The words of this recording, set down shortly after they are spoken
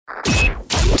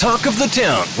Talk of the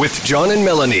Town with John and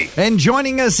Melanie. And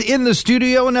joining us in the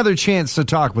studio, another chance to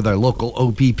talk with our local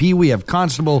OPP. We have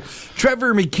Constable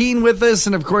Trevor McKean with us.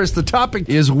 And of course, the topic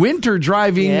is winter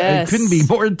driving. Yes. It couldn't be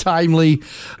more timely.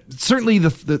 Certainly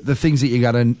the things that you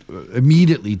got to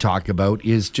immediately talk about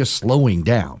is just slowing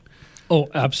down. Oh,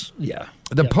 absolutely. Yeah.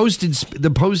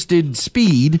 The posted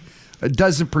speed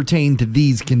doesn't pertain to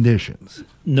these conditions.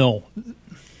 No.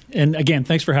 And again,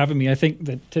 thanks for having me. I think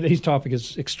that today's topic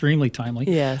is extremely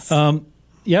timely. Yes.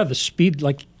 The speed,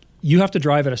 like, you have to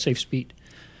drive at a safe speed.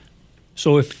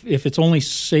 So if it's only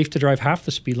safe to drive half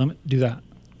the speed limit, do that.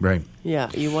 Right.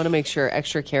 Yeah, you want to make sure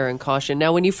extra care and caution.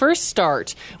 Now, when you first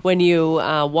start, when you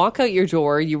walk out your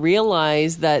door, you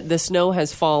realize that the snow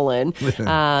has fallen.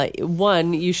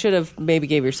 One, you should have maybe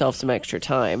gave yourself some extra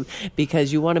time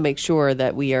because you want to make sure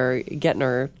that we are getting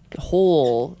our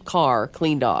whole car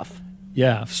cleaned off.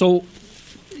 Yeah. So,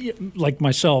 like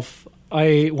myself,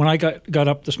 when I got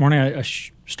up this morning, I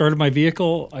started my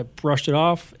vehicle, I brushed it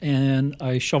off, and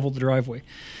I shoveled the driveway.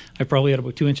 I probably had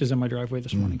about 2 inches in my driveway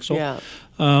this morning. So,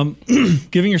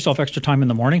 giving yourself extra time in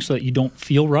the morning so that you don't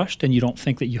feel rushed and you don't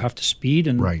think that you have to speed.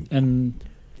 And right. And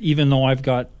even though I've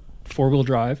got four-wheel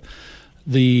drive,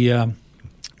 the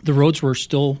roads were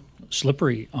still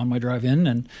slippery on my drive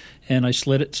in, and I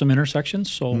slid at some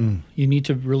intersections, so you need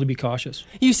to really be cautious.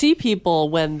 You see people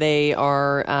when they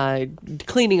are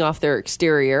cleaning off their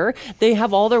exterior, they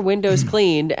have all their windows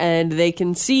cleaned and they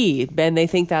can see, and they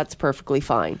think that's perfectly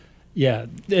fine. Yeah,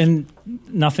 and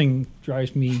nothing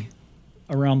drives me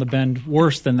around the bend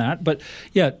worse than that. But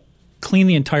yeah, clean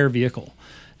the entire vehicle.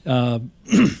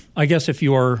 I guess if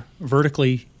you are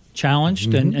vertically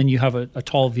challenged and you have a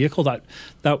tall vehicle,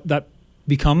 that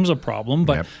becomes a problem.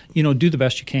 But do the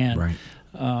best you can.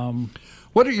 Right.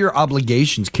 What are your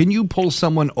obligations? Can you pull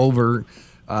someone over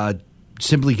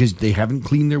simply because they haven't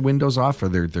cleaned their windows off or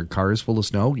their car is full of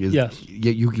snow? Yes.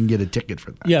 You can get a ticket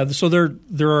for that. Yeah, so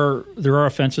there are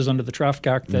offenses under the Traffic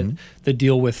Act that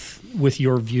deal with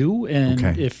your view,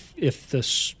 and if the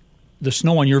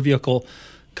snow on your vehicle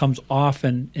comes off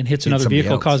and hits another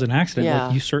vehicle, cause an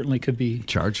accident, you certainly could be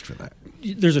charged for that.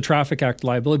 There's a Traffic Act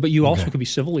liability, but you also could be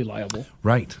civilly liable.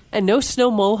 Right. And no snow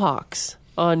mohawks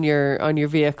on your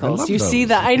vehicles. You those. see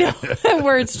that? I know.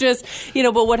 Where it's just,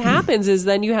 but what happens is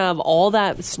then you have all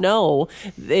that snow,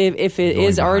 if it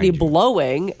is already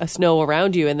blowing a snow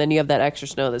around you, and then you have that extra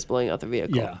snow that's blowing out the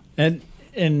vehicle. Yeah.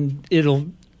 And it'll,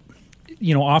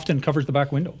 often covers the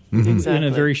back window Exactly. in a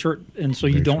very short, and so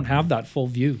you don't have that full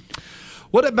view.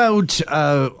 What about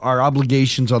our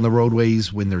obligations on the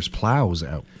roadways when there's plows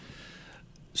out?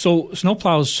 So snow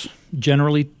plows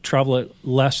generally travel at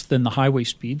less than the highway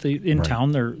speed. In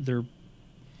town, they're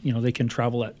they can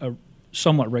travel at a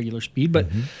somewhat regular speed, but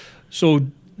so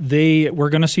we're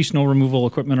going to see snow removal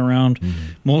equipment around.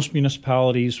 Most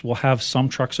municipalities will have some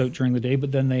trucks out during the day,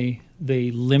 but then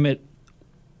they limit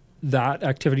that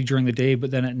activity during the day.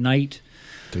 But then at night,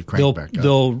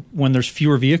 they'll when there's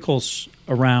fewer vehicles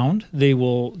around,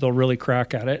 they'll really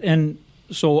crack at it. And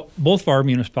so both of our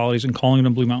municipalities in Collingwood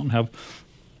and Blue Mountain have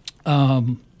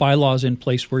bylaws in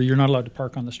place where you're not allowed to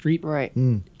park on the street, right?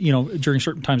 During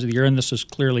certain times of the year, and this is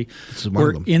clearly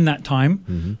we're in that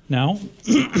time now.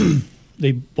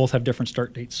 They both have different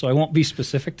start dates, so I won't be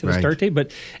specific to the start date,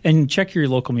 and check your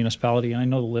local municipality. And I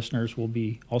know the listeners will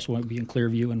be in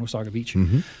Clearview and Wasaga Beach,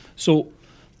 so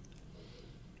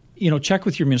check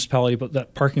with your municipality about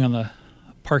that parking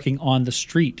on the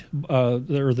street, or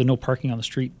the no parking on the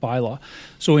street bylaw.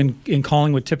 So in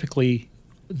Collingwood, typically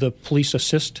the police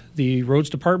assist the roads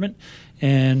department,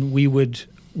 and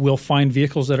we'll find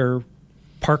vehicles that are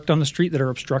parked on the street that are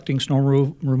obstructing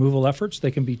snow removal efforts.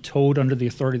 They can be towed under the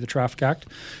authority of the Traffic Act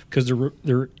because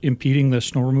they're impeding the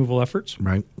snow removal efforts.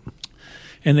 Right.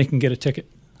 And they can get a ticket.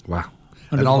 Wow.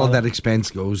 And all of that expense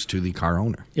goes to the car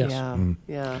owner. Yes.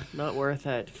 Yeah, not worth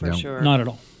it for sure. Not at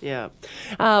all. Yeah.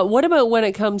 What about when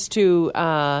it comes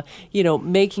to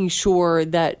making sure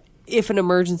that if an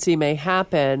emergency may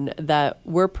happen, that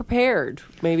we're prepared,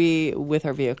 maybe with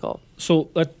our vehicle? So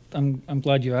I'm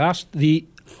glad you asked.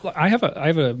 I have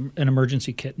an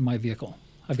emergency kit in my vehicle.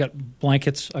 I've got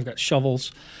blankets. I've got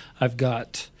shovels. I've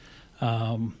got.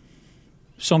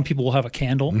 Some people will have a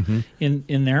candle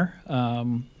in there.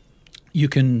 You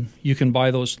can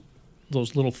buy those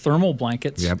little thermal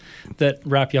blankets that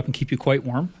wrap you up and keep you quite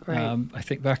warm. Right. I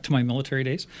think back to my military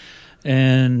days,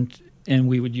 and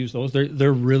we would use those.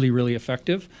 They're really, really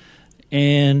effective.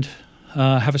 And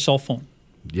have a cell phone.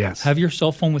 Yes. Have your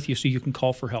cell phone with you so you can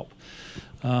call for help.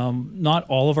 Not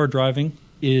all of our driving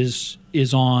is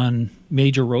on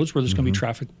major roads where there's going to be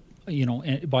traffic,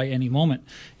 by any moment.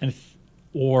 And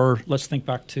Or let's think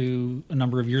back to a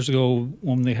number of years ago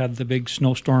when they had the big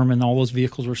snowstorm and all those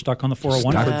vehicles were stuck on the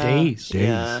 401 for days.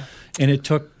 Yeah. And it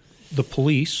took the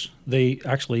police,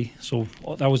 so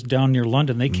that was down near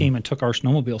London. They came and took our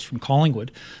snowmobiles from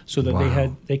Collingwood so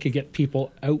that they could get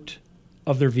people out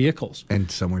of their vehicles.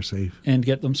 And somewhere safe. And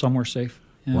get them somewhere safe.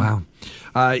 Yeah. Wow.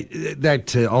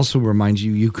 That also reminds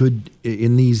you could,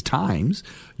 in these times,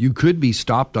 you could be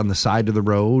stopped on the side of the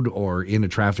road or in a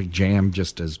traffic jam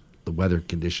just as the weather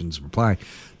conditions apply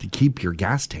to keep your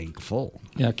gas tank full.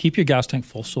 Yeah, keep your gas tank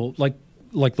full. So like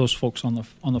those folks on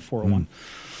the 401.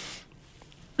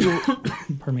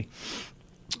 Pardon me.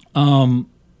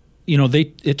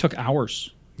 It took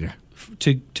hours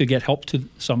to get help to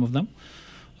some of them,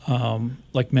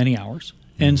 like many hours.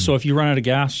 And so if you run out of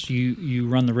gas, you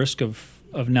run the risk of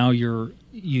now you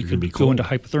could go into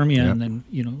hypothermia, and then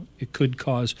it could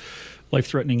cause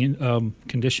life-threatening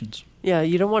conditions. Yeah,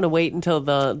 you don't want to wait until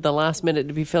the last minute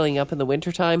to be filling up in the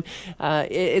wintertime.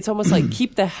 It's almost like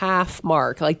keep the half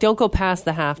mark. Like, don't go past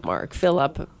the half mark. Fill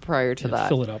up prior to that.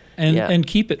 Fill it up and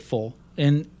keep it full.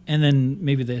 And then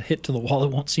maybe the hit to the wall, it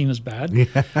won't seem as bad.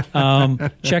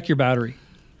 Check your battery.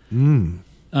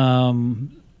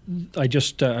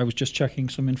 I was just checking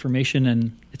some information,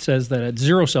 and it says that at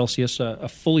 0 Celsius, a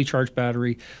fully charged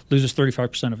battery loses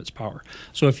 35% of its power.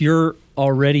 So if your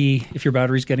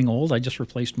battery's getting old, I just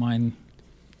replaced mine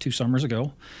 2 summers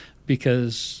ago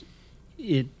because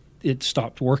it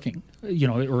stopped working.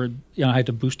 I had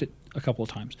to boost it a couple of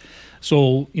times.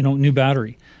 So new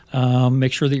battery.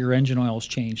 Make sure that your engine oil is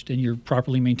changed and you're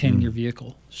properly maintaining your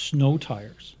vehicle. Snow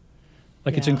tires.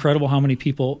 It's incredible how many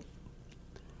people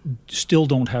still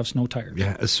don't have snow tires.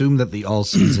 Yeah, assume that the all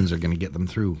seasons are going to get them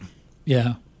through.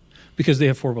 Yeah, because they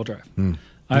have 4-wheel drive.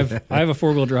 I have a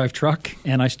 4-wheel drive truck,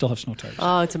 and I still have snow tires.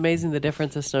 Oh, it's amazing the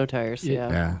difference of snow tires.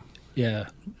 Yeah.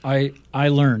 I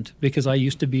learned because I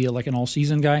used to be like an all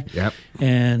season guy. Yep.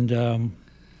 And I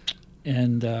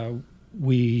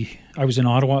was in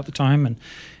Ottawa at the time,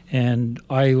 and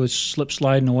I was slip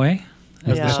sliding away,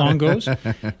 as the song goes,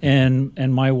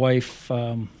 and my wife.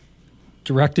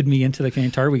 Directed me into the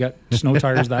Canadian Tire. We got snow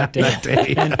tires that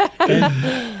day. And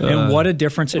what a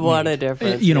difference it made. What a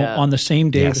difference. On the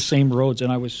same day, the same roads,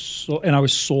 and I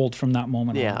was sold from that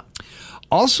moment on.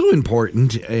 Also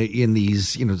important in these,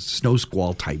 snow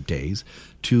squall type days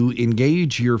to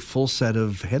engage your full set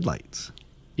of headlights.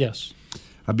 Yes.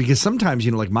 Because sometimes,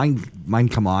 like mine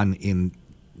come on in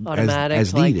automatic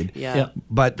as needed. Yeah.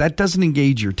 But that doesn't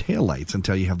engage your taillights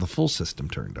until you have the full system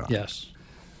turned on. Yes.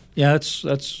 Yeah,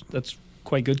 that's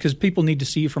quite good because people need to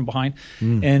see you from behind,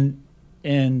 and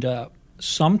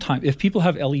sometimes if people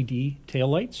have LED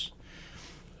taillights,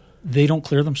 they don't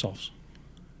clear themselves.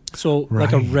 So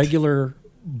like a regular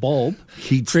bulb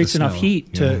creates enough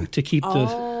heat to keep the.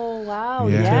 Oh wow!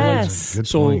 Yeah. Yes. Good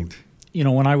point.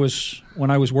 When I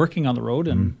was working on the road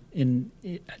and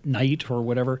at night or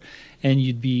whatever, and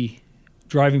you'd be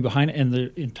driving behind it, and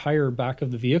the entire back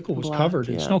of the vehicle was covered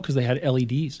in snow because they had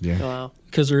LEDs. Yeah. Wow.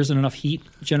 Because there isn't enough heat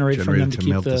generated from them to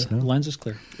keep the lenses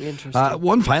clear. Interesting.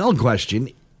 One final question.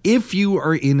 If you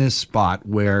are in a spot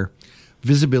where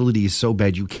visibility is so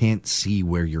bad you can't see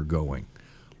where you're going,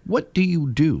 what do you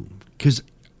do? Because,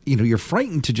 you're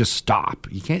frightened to just stop.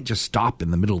 You can't just stop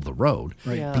in the middle of the road.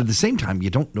 Right. Yeah. But at the same time, you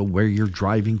don't know where you're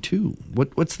driving to.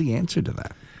 What's the answer to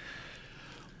that?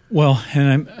 Well,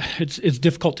 and it's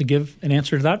difficult to give an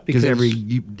answer to that because every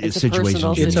it's situation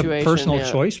a a personal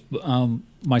choice.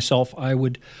 Myself, I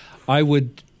would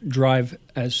drive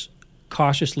as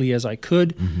cautiously as I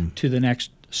could to the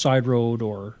next side road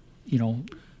or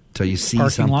till you see parking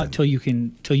something. lot till you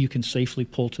can safely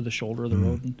pull to the shoulder of the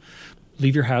road and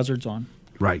leave your hazards on.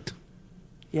 Right.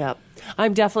 Yeah.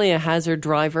 I'm definitely a hazard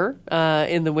driver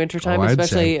in the wintertime, I'd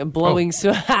especially say. blowing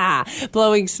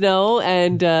snow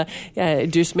and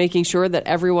just making sure that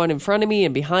everyone in front of me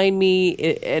and behind me,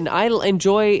 and I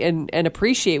enjoy and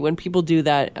appreciate when people do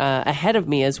that ahead of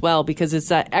me as well, because it's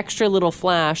that extra little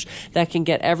flash that can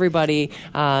get everybody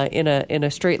in a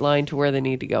straight line to where they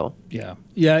need to go. Yeah.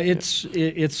 Yeah, it's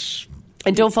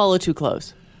And don't follow too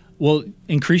close. Well,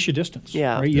 increase your distance.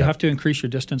 Yeah. Right? You have to increase your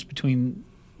distance between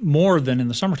more than in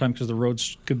the summertime because the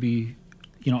roads could be,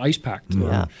 ice packed.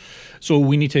 Yeah. So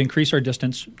we need to increase our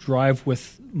distance, drive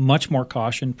with much more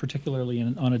caution, particularly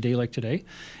on a day like today,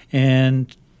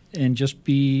 and just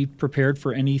be prepared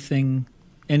for any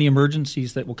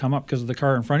emergencies that will come up because the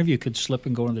car in front of you could slip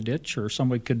and go in the ditch, or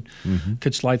somebody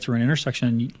could slide through an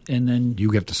intersection, and then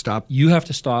You have to stop. you have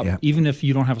to stop, Yeah. even if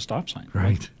you don't have a stop sign.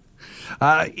 Right.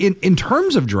 In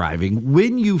terms of driving,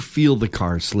 when you feel the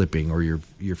car slipping or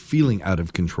you're feeling out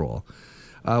of control,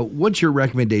 What's your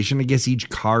recommendation? I guess each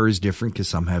car is different because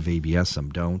some have ABS, some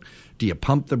don't. Do you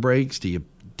pump the brakes? Do you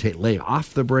lay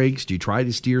off the brakes? Do you try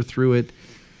to steer through it?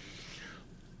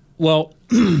 Well,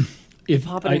 if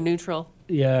pop it in neutral,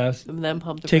 yeah, and then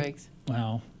pump the brakes.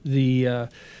 Wow, the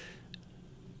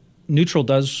neutral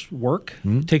does work.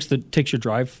 Takes your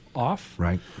drive off.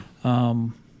 Right.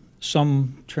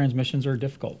 Some transmissions are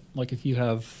difficult. Like if you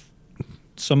have,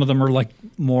 some of them are like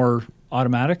more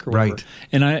automatic or whatever.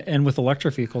 Right. And with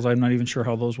electric vehicles, I'm not even sure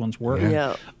how those ones work.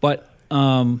 Yeah. But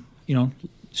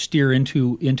steer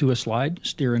into a slide.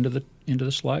 Steer into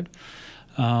the slide.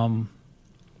 Don't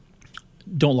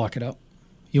lock it up.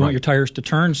 You want your tires to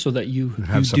turn so that you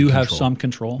do have some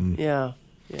control. Yeah.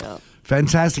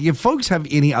 Fantastic. If folks have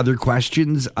any other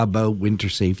questions about winter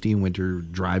safety and winter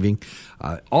driving,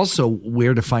 also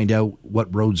where to find out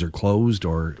what roads are closed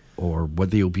or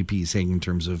what the OPP is saying in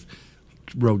terms of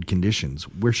road conditions,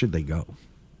 where should they go?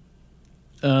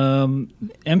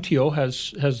 MTO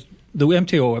has the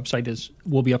MTO website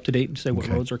will be up to date and say what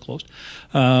roads are closed.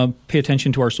 Pay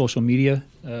attention to our social media.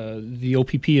 The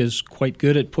OPP is quite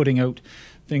good at putting out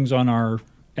things on our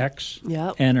X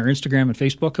and our Instagram and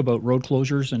Facebook about road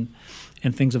closures and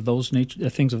things of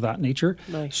things of that nature.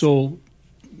 Nice. So,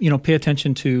 pay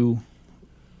attention to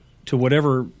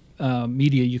whatever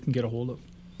media you can get a hold of.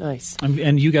 Nice.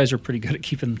 And you guys are pretty good at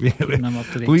keeping them up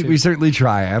to date. We certainly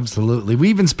try, absolutely.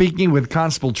 We've been speaking with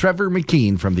Constable Trevor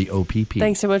McKean from the OPP.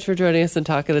 Thanks so much for joining us on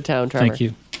Talk of the Town, Trevor. Thank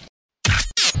you.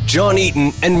 John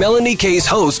Eaton and Melanie Kay's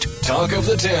host, Talk of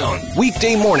the Town,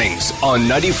 weekday mornings on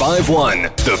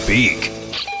 95.1 The Peak.